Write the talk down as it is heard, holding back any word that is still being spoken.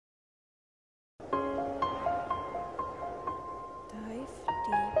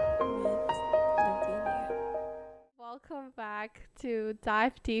to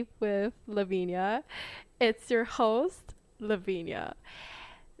Dive Deep with Lavinia. It's your host, Lavinia.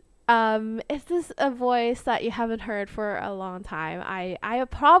 Is this a voice that you haven't heard for a long time? I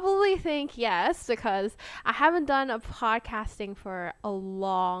probably think yes, because I haven't done a podcasting for a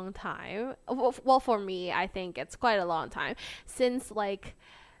long time. Well, for me, I think it's quite a long time since like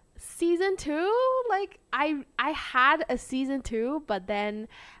season two. Like I had a season two, but then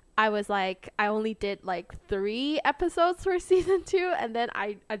I was like, I only did like 3 episodes for season two, and then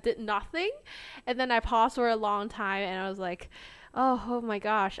I did nothing, and then I paused for a long time, and I was like, oh my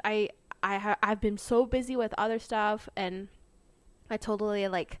gosh, I've been so busy with other stuff, and I totally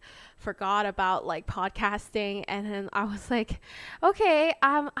like forgot about like podcasting, and then I was like, okay,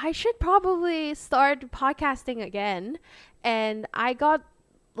 I should probably start podcasting again, and I got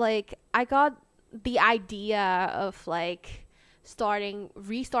the idea of like rebooting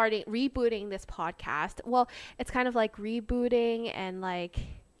this podcast. Well, it's kind of like rebooting and like,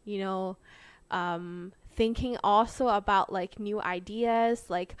 you know, thinking also about like new ideas,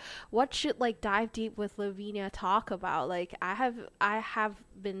 like what should like Dive Deep with Lavinia talk about. Like I have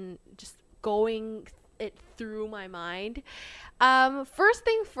been just going it through my mind. First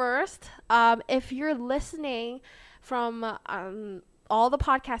thing first, if you're listening from all the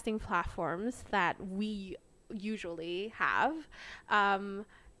podcasting platforms that we usually have, um,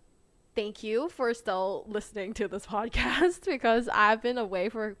 thank you for still listening to this podcast because I've been away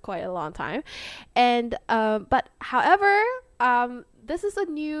for quite a long time. And but however, this is a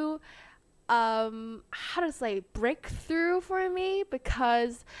new how to say breakthrough for me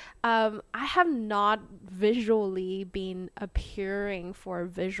because I have not visually been appearing for a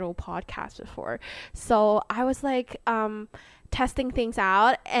visual podcast before. So I was like testing things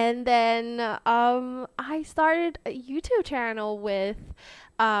out, and then I started a YouTube channel with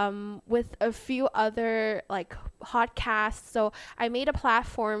a few other like podcasts. So I made a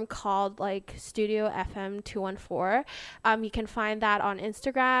platform called like Studio FM 214. You can find that on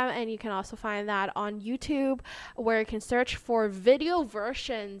Instagram, and you can also find that on YouTube, where you can search for video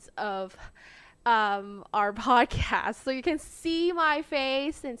versions of our podcast, so you can see my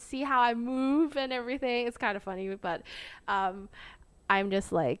face and see how I move and everything. It's kind of funny, but um I'm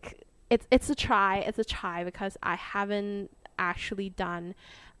just like, it's a try because I haven't actually done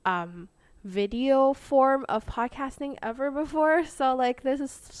um video form of podcasting ever before. So like this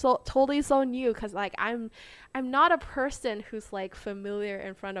is so totally so new because like I'm not a person who's like familiar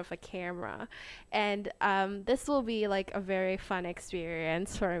in front of a camera, and this will be like a very fun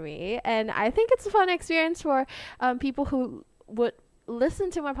experience for me, and I think it's a fun experience for people who would listen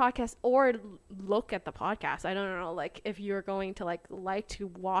to my podcast or look at the podcast. I don't know, like if you're going to like to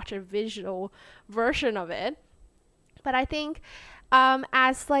watch a visual version of it. But I think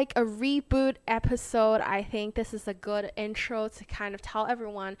as like a reboot episode, I think this is a good intro to kind of tell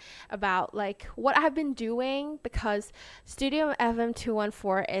everyone about like what I've been doing, because Studio FM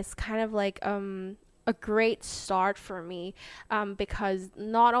 214 is kind of like a great start for me, because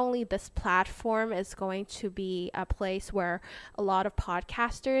not only this platform is going to be a place where a lot of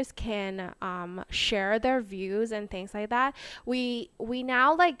podcasters can share their views and things like that. We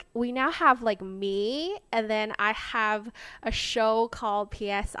now have like me, and then I have a show called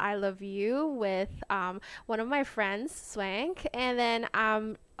PS I Love You with one of my friends, Swank, and then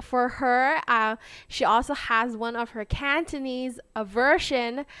for her, she also has one of her Cantonese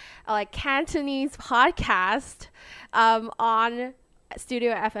version, like Cantonese podcast, on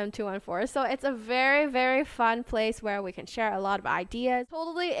Studio FM 214. So it's a very, very fun place where we can share a lot of ideas.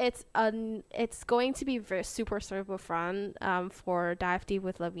 Totally, it's going to be very super super fun for Dive Deep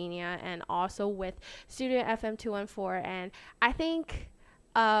with Lavinia and also with Studio FM 214. And I think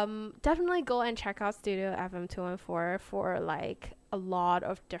definitely go and check out Studio FM 214 for like a lot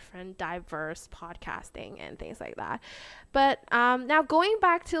of different diverse podcasting and things like that. But now going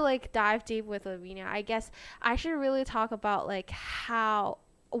back to like Dive Deep with Lavinia, I guess I should really talk about like how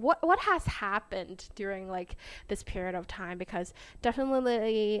what has happened during like this period of time, because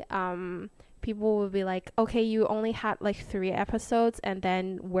definitely people will be like, okay, you only had like 3 episodes, and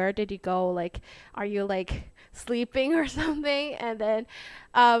then where did you go? Like, are you like sleeping or something? And then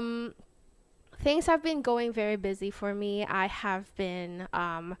things have been going very busy for me. I have been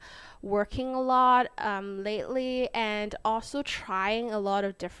working a lot lately, and also trying a lot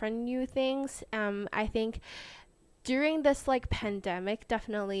of different new things. I think during this like pandemic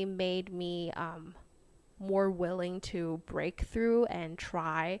definitely made me more willing to break through and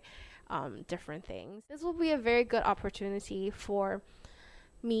try different things. This will be a very good opportunity for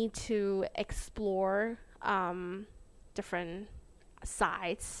me to explore different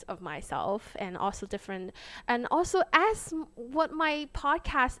sides of myself, and also different, and also as what my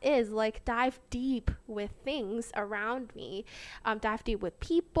podcast is, like dive deep with things around me, dive deep with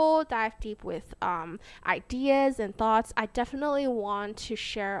people, dive deep with ideas and thoughts. I definitely want to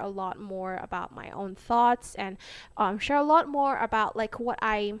share a lot more about my own thoughts, and share a lot more about like what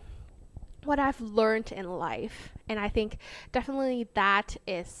I've learned in life. And I think definitely that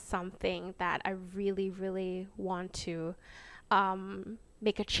is something that I really, really want to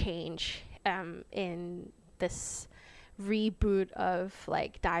make a change in this reboot of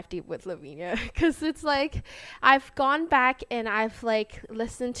like Dive Deep with Lavinia, because it's like I've gone back and I've like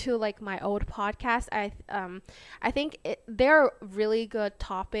listened to like my old podcast. I think they're really good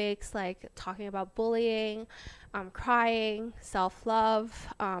topics, like talking about bullying, crying, self-love.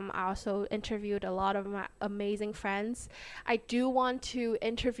 I also interviewed a lot of my amazing friends. I do want to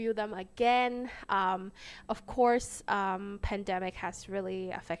interview them again. Of course, pandemic has really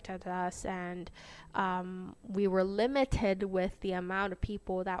affected us, and we were limited with the amount of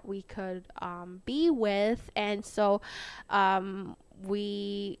people that we could be with, and so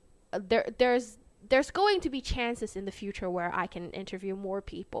we there's going to be chances in the future where I can interview more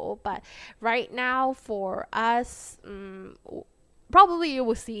people, but right now for us, probably you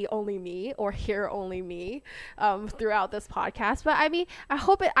will see only me or hear only me throughout this podcast. But I mean, I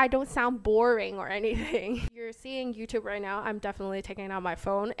hope I don't sound boring or anything. You're seeing YouTube right now. I'm definitely taking out my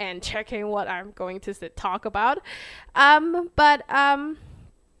phone and checking what I'm going to talk about. But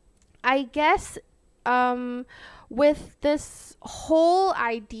I guess with this whole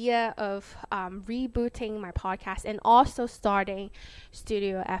idea of rebooting my podcast and also starting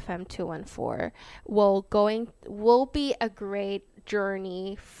Studio FM 214 will be a great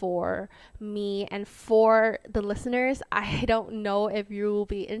journey for me and for the listeners. I don't know if you will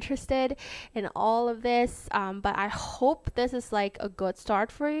be interested in all of this, but I hope this is like a good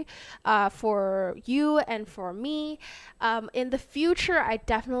start for you and for me. In the future, I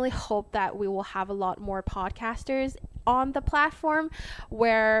definitely hope that we will have a lot more podcasters on the platform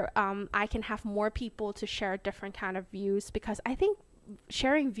where I can have more people to share different kind of views, because I think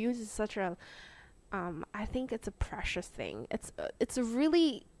sharing views is such a I think it's a precious thing. It's a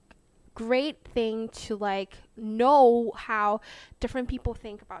really great thing to like know how different people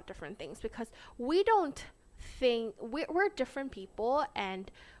think about different things, because we don't think we're different people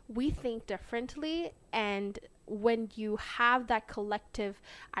and we think differently. And when you have that collective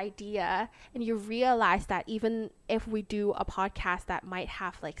idea and you realize that even if we do a podcast that might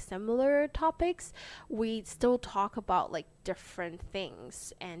have like similar topics, we still talk about like different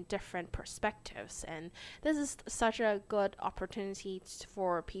things and different perspectives. And this is such a good opportunity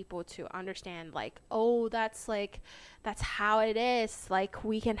for people to understand like, oh, that's how it is. Like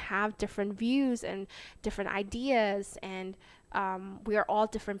we can have different views and different ideas, and we are all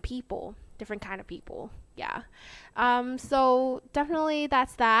different people, different kind of people. Yeah. So definitely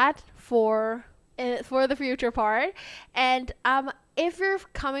that's that for the future part. And if you're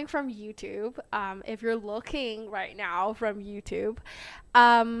coming from YouTube, if you're looking right now from YouTube,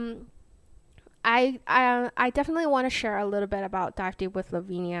 I definitely want to share a little bit about Dive Deep with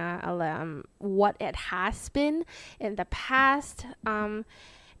Lavinia, what it has been in the past.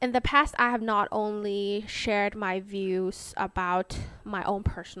 In the past, I have not only shared my views about my own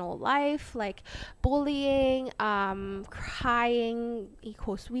personal life, like bullying, crying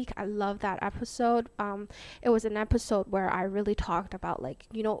equals weak. I love that episode. It was an episode where I really talked about like,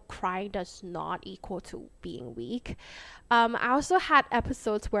 crying does not equal to being weak. I also had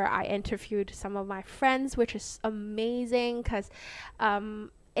episodes where I interviewed some of my friends, which is amazing because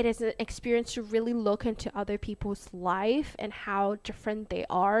it is an experience to really look into other people's life and how different they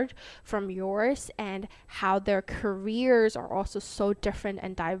are from yours, and how their careers are also so different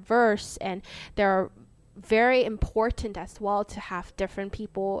and diverse, and they're very important as well to have different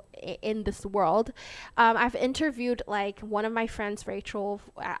people in this world. I've interviewed like one of my friends, Rachel,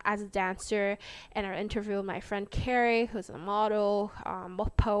 as a dancer, and I interviewed my friend Carrie, who's a model,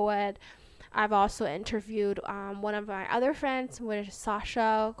 poet. I've also interviewed one of my other friends, which is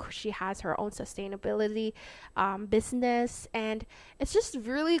Sasha. She has her own sustainability business, and it's just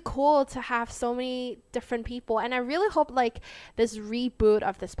really cool to have so many different people. And I really hope like this reboot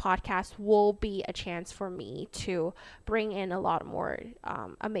of this podcast will be a chance for me to bring in a lot more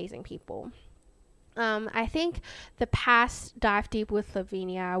amazing people. I think the past Dive Deep with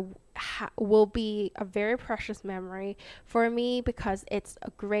Lavinia will be a very precious memory for me, because it's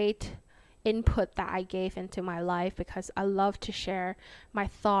a great input that I gave into my life, because I love to share my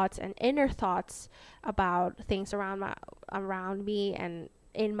thoughts and inner thoughts about things around me and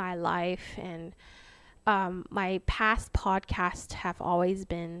in my life. And my past podcasts have always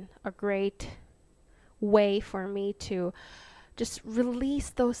been a great way for me to just release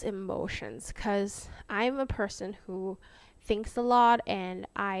those emotions, because I'm a person who thinks a lot and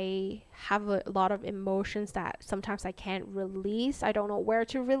I have a lot of emotions that sometimes I can't release. I don't know where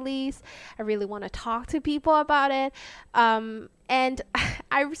to release. I really want to talk to people about it. And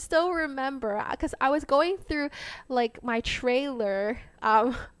I still remember, because I was going through like my trailer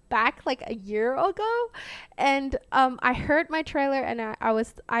back like a year ago, and I heard my trailer, and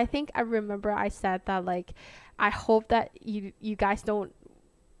I think I remember I said that like I hope that you guys don't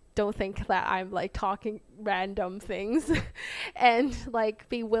think that I'm like talking random things and like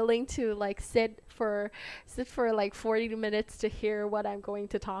be willing to like sit for like 40 minutes to hear what I'm going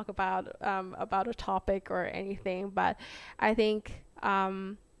to talk about a topic or anything. But I think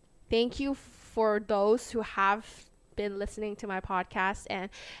thank you for those who have been listening to my podcast and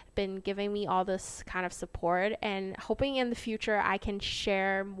been giving me all this kind of support, and hoping in the future I can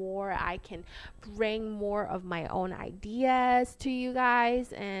share more, I can bring more of my own ideas to you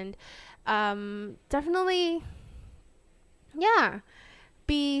guys, and definitely, yeah,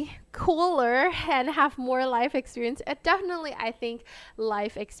 be cooler and have more life experience. Definitely, I think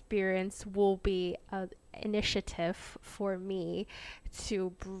life experience will be an initiative for me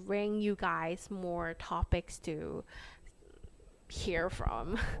to bring you guys more topics to hear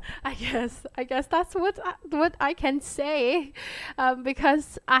from. I guess that's what I can say,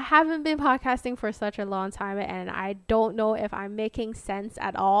 because I haven't been podcasting for such a long time, and I don't know if I'm making sense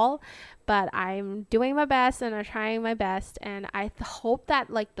at all, but I'm doing my best and I'm trying my best, and I hope that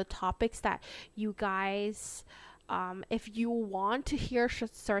like the topics that you guys if you want to hear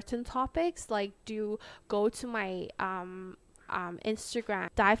certain topics, like do go to my Instagram,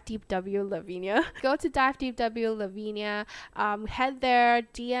 Dive Deep W Lavinia. Go to Dive Deep W Lavinia. Head there,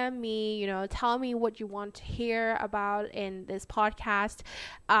 DM me. Tell me what you want to hear about in this podcast.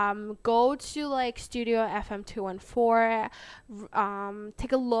 Go to like Studio FM 214.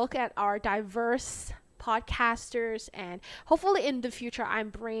 Take a look at our diverse podcasters, and hopefully in the future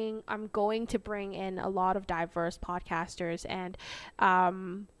I'm going to bring in a lot of diverse podcasters, and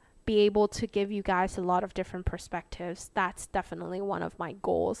be able to give you guys a lot of different perspectives. That's definitely one of my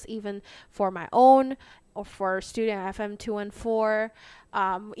goals, even for my own or for Studio FM 214,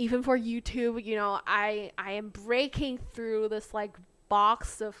 even for YouTube. I am breaking through this like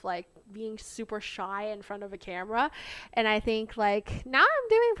box of like being super shy in front of a camera, and I think like now I'm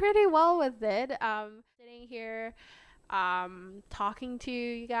doing pretty well with it. Sitting here talking to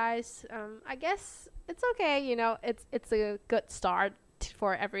you guys, I guess it's okay. It's a good start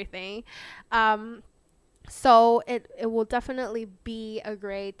for everything. So it will definitely be a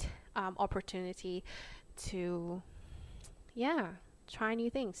great opportunity to try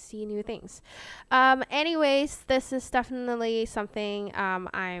new things, see new things. Anyways, this is definitely something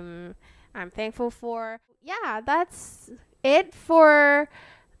I'm thankful for. Yeah, that's it for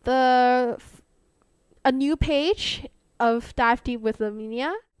a new page of Dive Deep with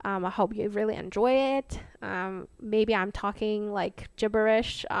Lavinia. I hope you really enjoy it. Maybe I'm talking like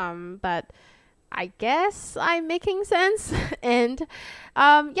gibberish, but I guess I'm making sense. And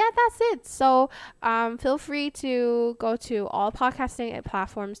that's it. So feel free to go to all podcasting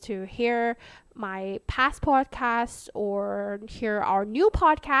platforms to hear my past podcasts or hear our new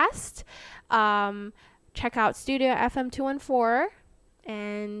podcast. Check out Studio FM 214,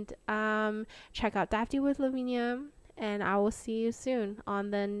 and check out Dive Deep with Lavinia. And I will see you soon on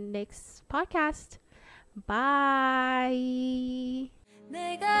the next podcast. Bye.